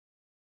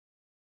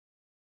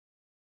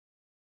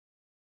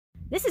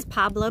This is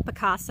Pablo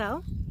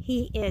Picasso.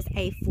 He is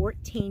a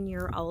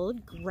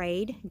 14-year-old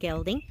grade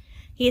gelding.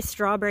 He is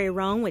strawberry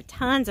roan with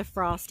tons of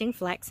frosting,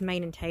 flax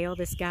mane and tail.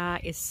 This guy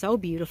is so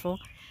beautiful.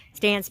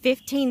 Stands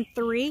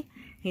 15'3".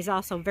 He's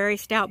also very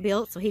stout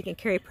built, so he can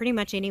carry pretty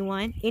much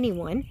anyone.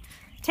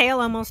 Tail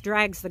almost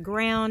drags the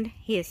ground.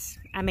 He's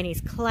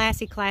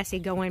classy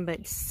going,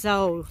 but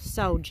so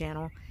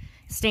gentle.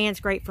 Stands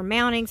great for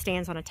mounting,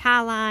 stands on a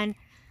tie line,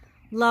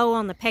 low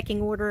on the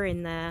pecking order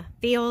in the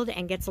field,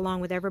 and gets along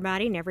with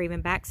everybody. Never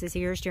even backs his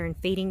ears during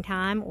feeding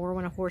time or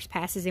when a horse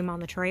passes him on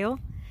the trail.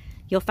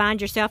 You'll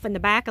find yourself in the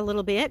back a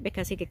little bit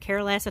because he could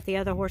care less if the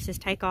other horses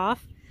take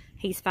off.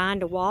 He's fine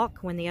to walk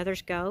when the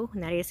others go,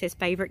 and that is his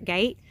favorite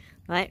gait.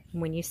 But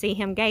when you see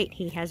him gait,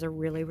 he has a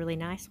really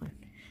nice one.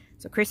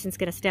 So Kristen's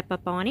going to step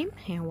up on him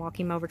and walk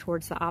him over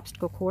towards the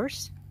obstacle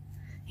course.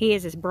 He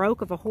is as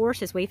broke of a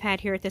horse as we've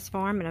had here at this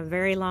farm in a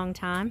very long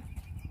time.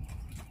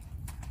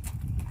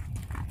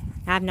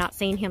 I've not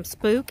seen him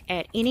spook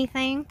at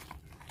anything,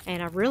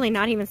 and I've really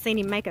not even seen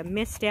him make a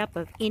misstep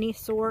of any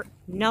sort.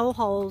 No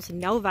holes,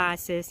 no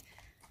vices.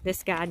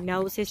 This guy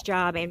knows his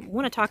job, and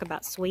want to talk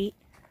about sweet.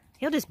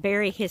 He'll just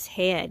bury his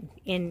head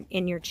in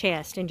your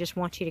chest and just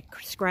want you to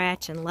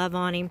scratch and love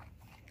on him.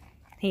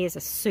 He is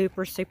a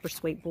super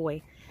sweet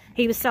boy.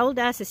 He was sold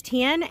to us as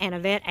 10, and a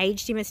vet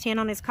aged him as 10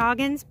 on his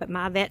Coggins, but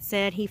my vet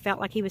said he felt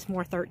like he was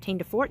more 13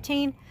 to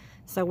 14.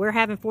 So we're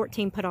having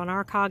 14 put on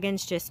our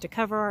Coggins just to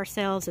cover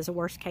ourselves as a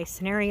worst case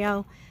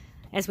scenario.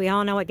 As we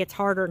all know, it gets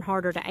harder and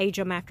harder to age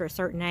them after a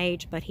certain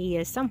age, but he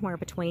is somewhere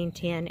between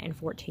 10 and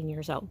 14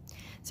 years old.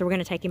 So we're going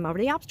to take him over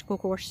to the obstacle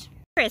course.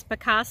 Here is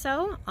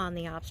Picasso on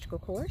the obstacle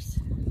course.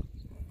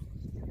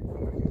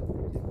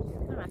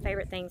 One of my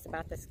favorite things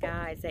about this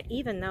guy is that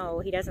even though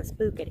he doesn't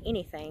spook at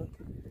anything,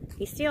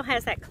 he still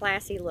has that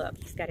classy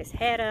look. He's got his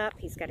head up,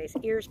 he's got his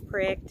ears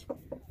pricked.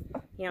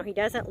 You know, he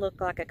doesn't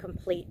look like a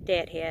complete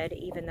deadhead,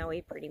 even though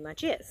he pretty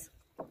much is.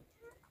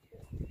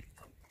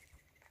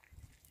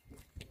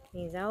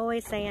 He's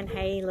always saying,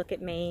 hey, look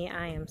at me,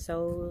 I am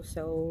so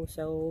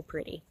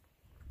pretty.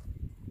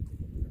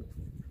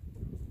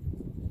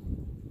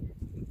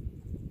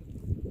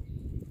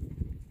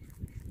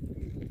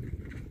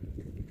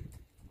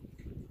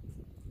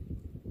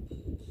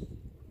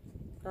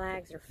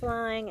 Flags are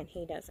flying and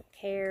he doesn't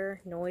care.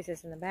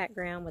 Noises in the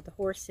background with the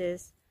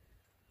horses.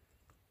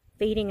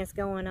 Feeding is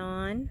going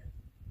on.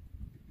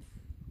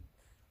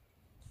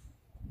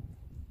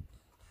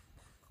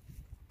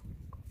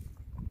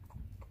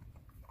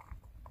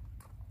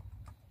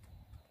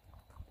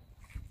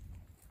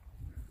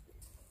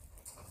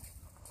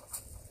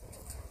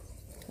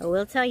 I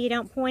will tell you,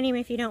 don't point him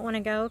if you don't want to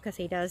go, because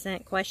he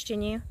doesn't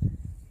question you.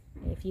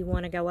 If you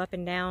want to go up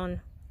and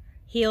down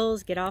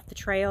hills, get off the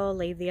trail,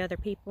 leave the other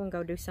people and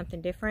go do something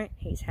different,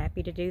 he's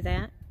happy to do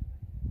that.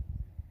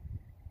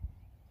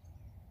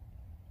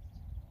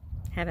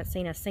 Haven't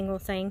seen a single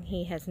thing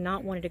he has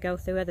not wanted to go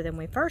through other than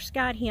when we first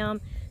got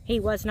him, he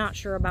was not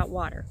sure about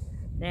water.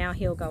 Now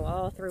he'll go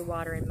all through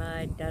water and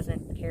mud,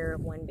 doesn't care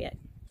one bit.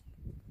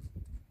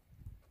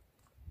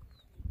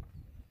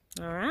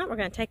 Alright, we're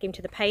going to take him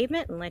to the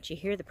pavement and let you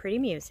hear the pretty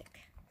music.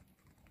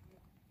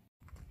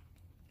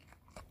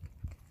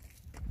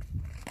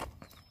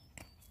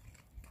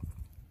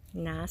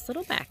 Nice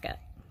little backup.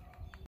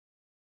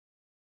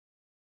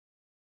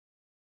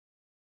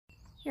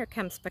 Here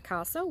comes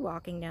Picasso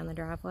walking down the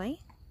driveway.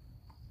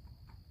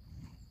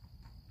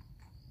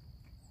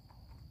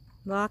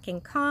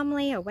 Walking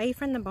calmly away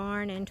from the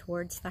barn and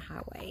towards the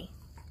highway.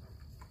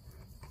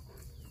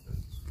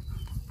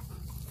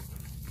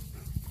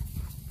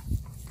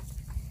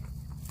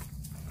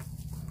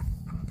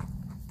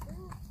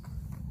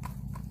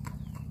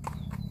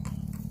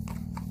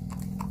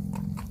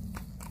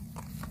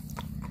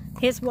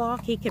 His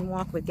walk, he can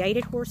walk with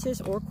gaited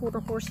horses or quarter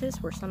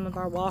horses, where some of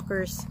our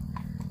walkers,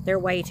 they're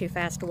way too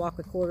fast to walk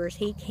with quarters.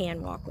 He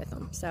can walk with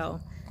them.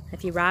 So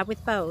if you ride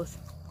with both,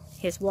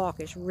 his walk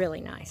is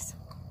really nice.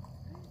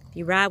 If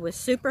you ride with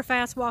super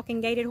fast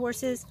walking gaited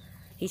horses,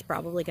 he's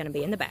probably going to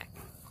be in the back.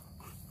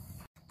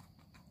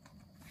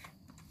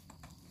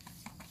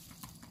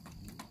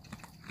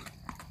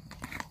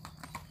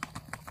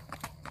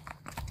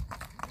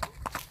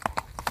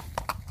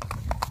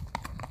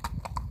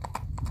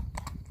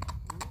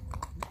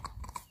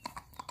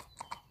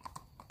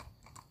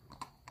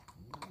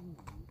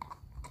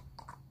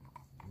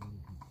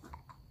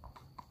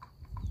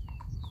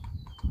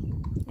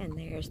 And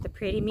there's the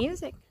pretty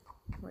music.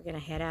 We're going to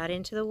head out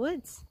into the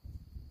woods.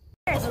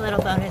 Here's a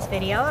little bonus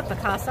video of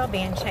Picasso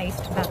being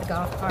chased by the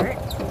golf cart,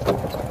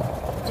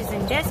 which is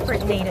in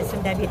desperate need of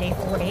some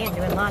WD-40 and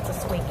doing lots of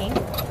squeaking.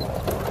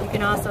 You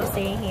can also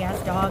see he has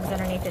dogs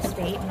underneath his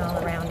feet and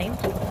all around him.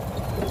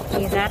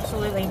 He's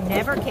absolutely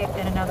never kicked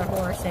at another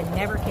horse and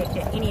never kicked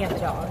at any of the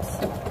dogs.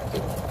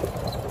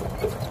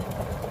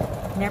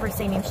 Never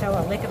seen him show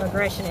a lick of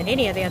aggression at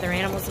any of the other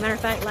animals. As a matter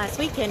of fact, last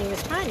weekend he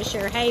was trying to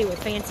share hay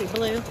with Fancy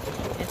Blue,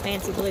 and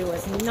Fancy Blue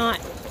was not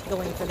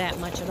going for that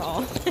much at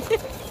all.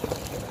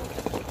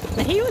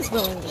 But he was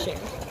willing to share.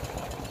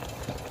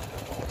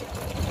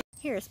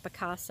 Here Here's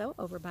Picasso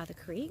over by the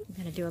creek. I'm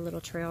going to do a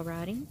little trail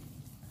riding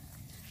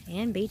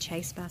and be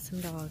chased by some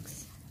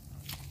dogs.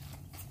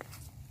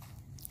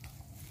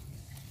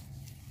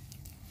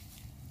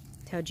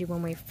 Told you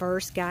when we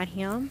first got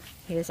him,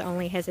 his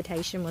only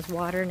hesitation was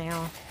water.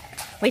 Now,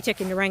 we took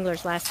him to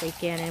Wranglers last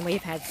weekend, and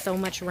we've had so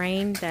much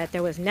rain that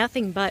there was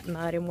nothing but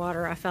mud and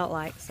water, I felt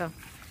like. So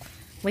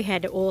we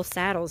had to oil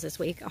saddles this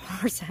week.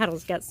 Our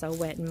saddles got so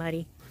wet and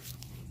muddy.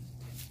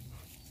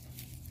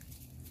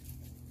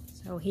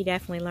 So he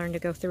definitely learned to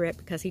go through it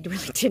because he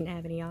really didn't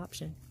have any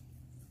option.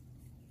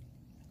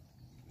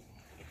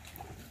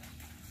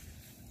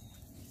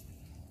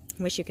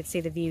 Wish you could see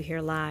the view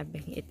here live.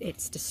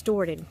 It's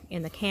distorted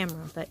in the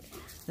camera, but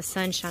the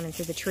sun shining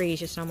through the trees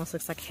just almost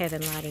looks like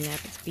heaven lighting up.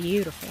 It's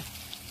beautiful.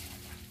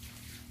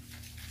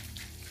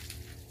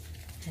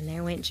 And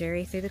there went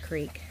Jerry through the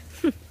creek.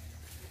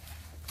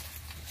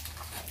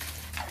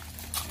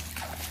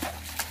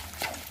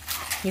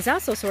 He's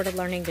also sort of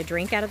learning to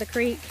drink out of the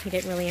creek. He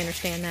didn't really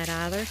understand that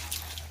either.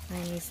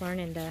 And he's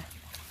learning to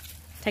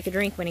take a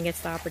drink when he gets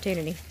the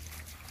opportunity.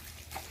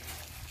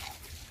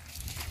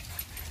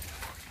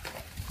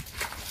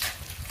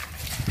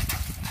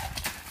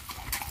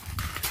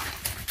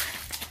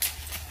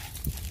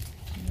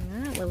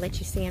 We'll let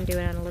you see him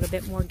doing a little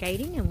bit more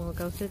gating, and we'll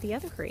go through the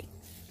other creek.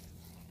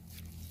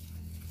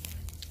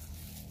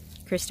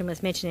 Kristen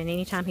was mentioning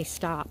anytime he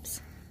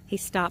stops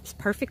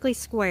perfectly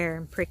square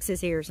and pricks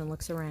his ears and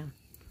looks around.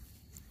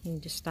 He's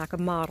just like a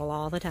model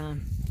all the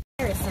time.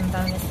 Here is some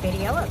bonus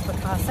video of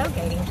Picasso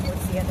gating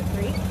towards the other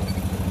creek.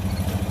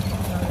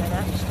 Slow that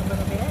up just a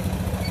little bit.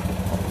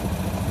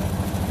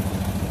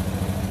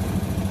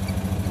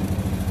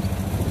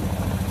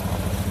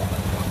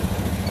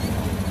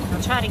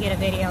 Try to get a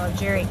video of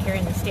Jerry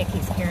carrying the stick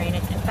he's carrying.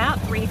 It's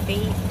about 3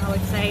 feet, I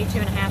would say,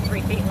 2.5,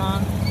 3 feet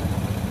long.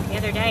 The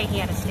other day he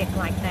had a stick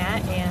like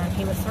that, and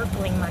he was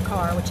circling my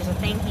car, which is a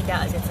thing he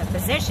does. It's a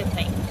position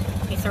thing.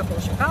 He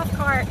circles your golf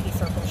cart, he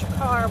circles your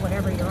car,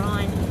 whatever you're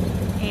on,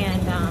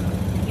 and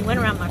he went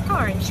around my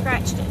car and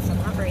scratched it, so I'm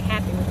not very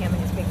happy with him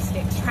and his big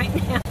sticks right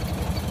now.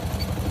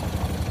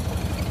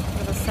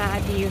 Little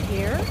side view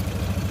here.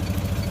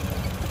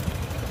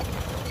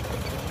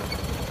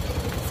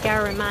 This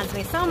guy reminds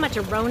me so much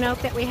of Roanoke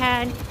that we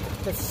had,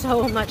 but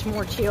so much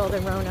more chill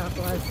than Roanoke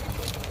was.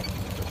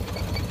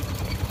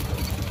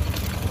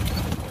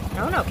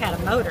 Roanoke had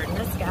a motor, and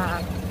this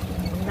guy,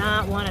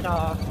 not one at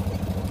all.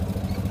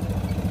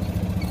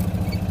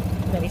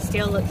 But he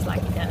still looks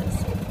like he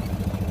does.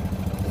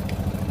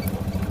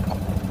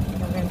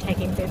 We're going to take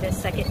him through this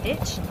second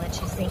ditch and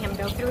let you see him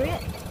go through it.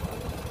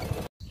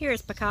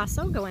 Here's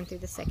Picasso going through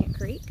the second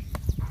creek.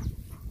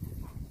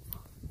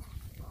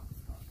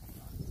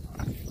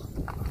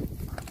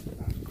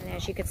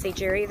 As you can see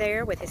Jerry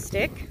there with his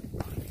stick,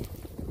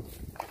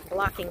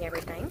 blocking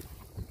everything.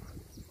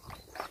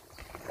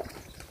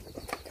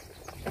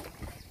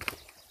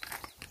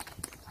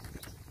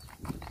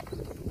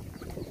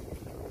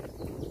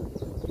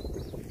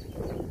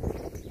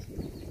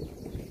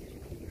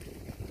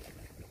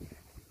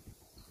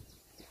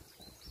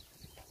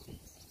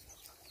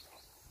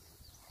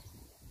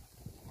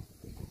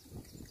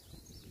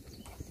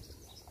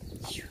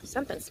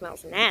 Something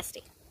smells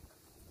nasty.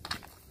 I'm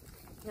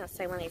gonna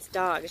say one of these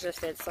dogs just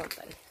did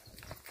something.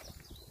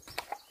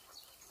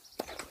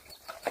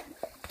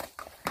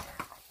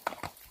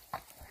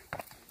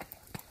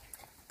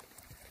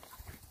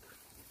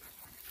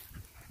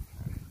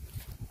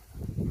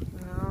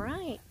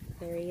 Alright,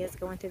 there he is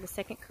going through the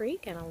second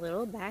creek and a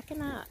little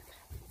backing up.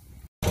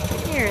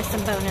 Here is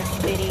some bonus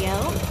video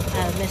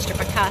of Mr.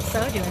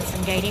 Picasso doing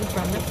some gating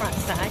from the front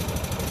side.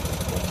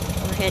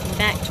 We're heading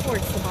back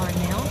towards the barn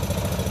now.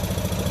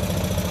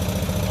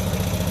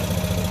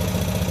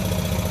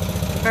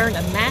 Burned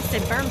a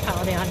massive burn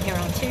pile down here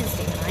on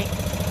Tuesday night.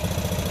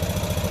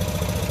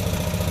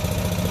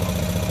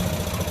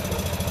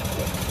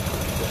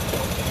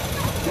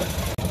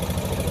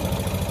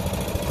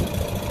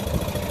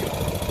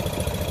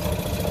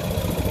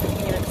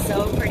 It looks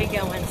so pretty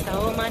going,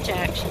 so much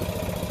action.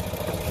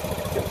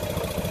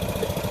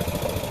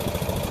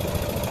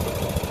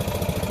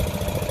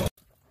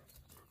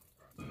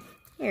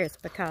 Here's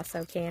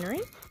Picasso Cannery.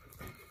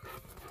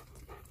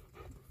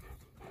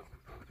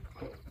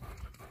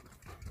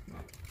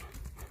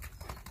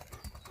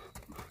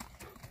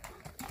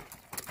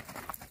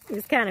 He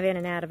was kind of in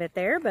and out of it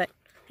there, but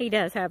he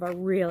does have a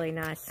really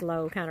nice,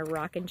 slow, kind of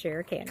rocking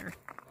chair canner.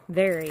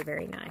 Very,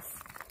 very nice.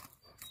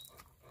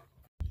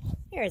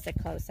 Here's a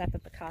close-up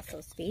of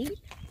Picasso's feet.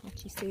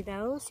 Let you see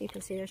those. You can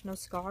see there's no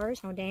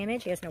scars, no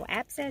damage. He has no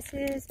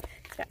abscesses.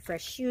 He's got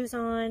fresh shoes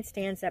on.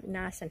 Stands up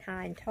nice and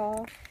high and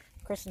tall.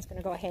 Kristen's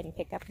going to go ahead and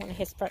pick up one of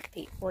his front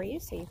feet for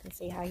you so you can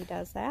see how he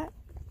does that.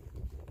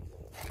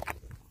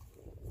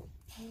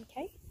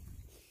 Okay.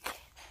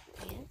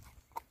 And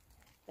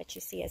let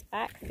you see his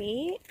back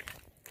feet.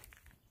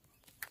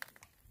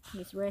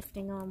 He's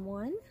resting on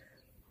one.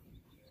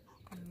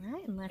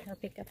 Alright, and let her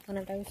pick up one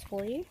of those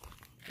for you.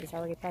 He's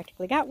already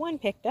practically got one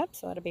picked up,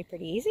 so that'll be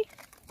pretty easy.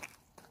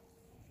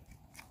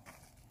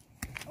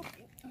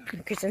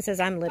 Kristen says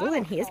I'm little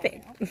and he is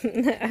big.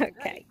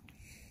 Okay.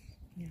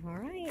 All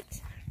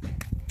right.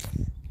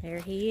 There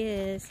he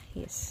is.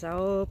 He is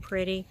so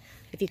pretty.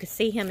 If you could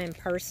see him in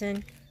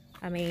person,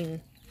 I mean,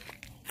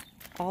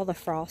 all the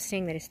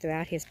frosting that is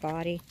throughout his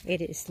body,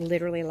 it is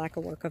literally like a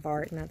work of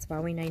art, and that's why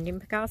we named him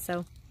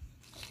Picasso.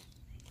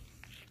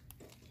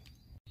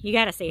 You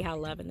got to see how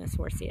loving this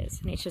horse is,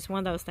 and it's just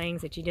one of those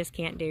things that you just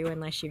can't do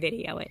unless you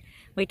video it.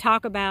 We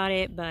talk about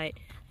it, but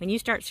when you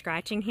start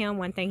scratching him,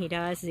 one thing he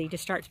does is he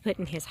just starts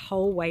putting his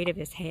whole weight of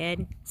his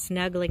head,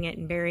 snuggling it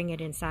and burying it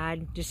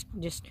inside, just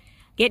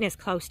getting as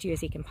close to you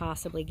as he can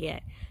possibly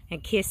get.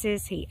 And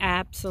kisses, he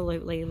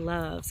absolutely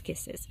loves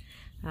kisses.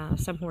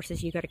 Some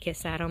horses, you got to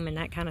kiss at them, and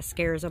that kind of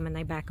scares them, and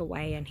they back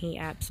away, and he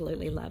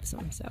absolutely loves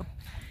them. So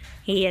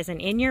he is an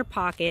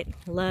in-your-pocket,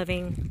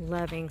 loving,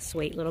 loving,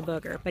 sweet little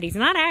booger. But he's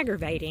not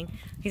aggravating.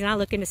 He's not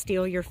looking to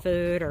steal your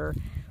food or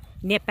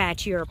nip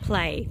at you or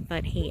play,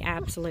 but he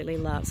absolutely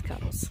loves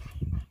cuddles.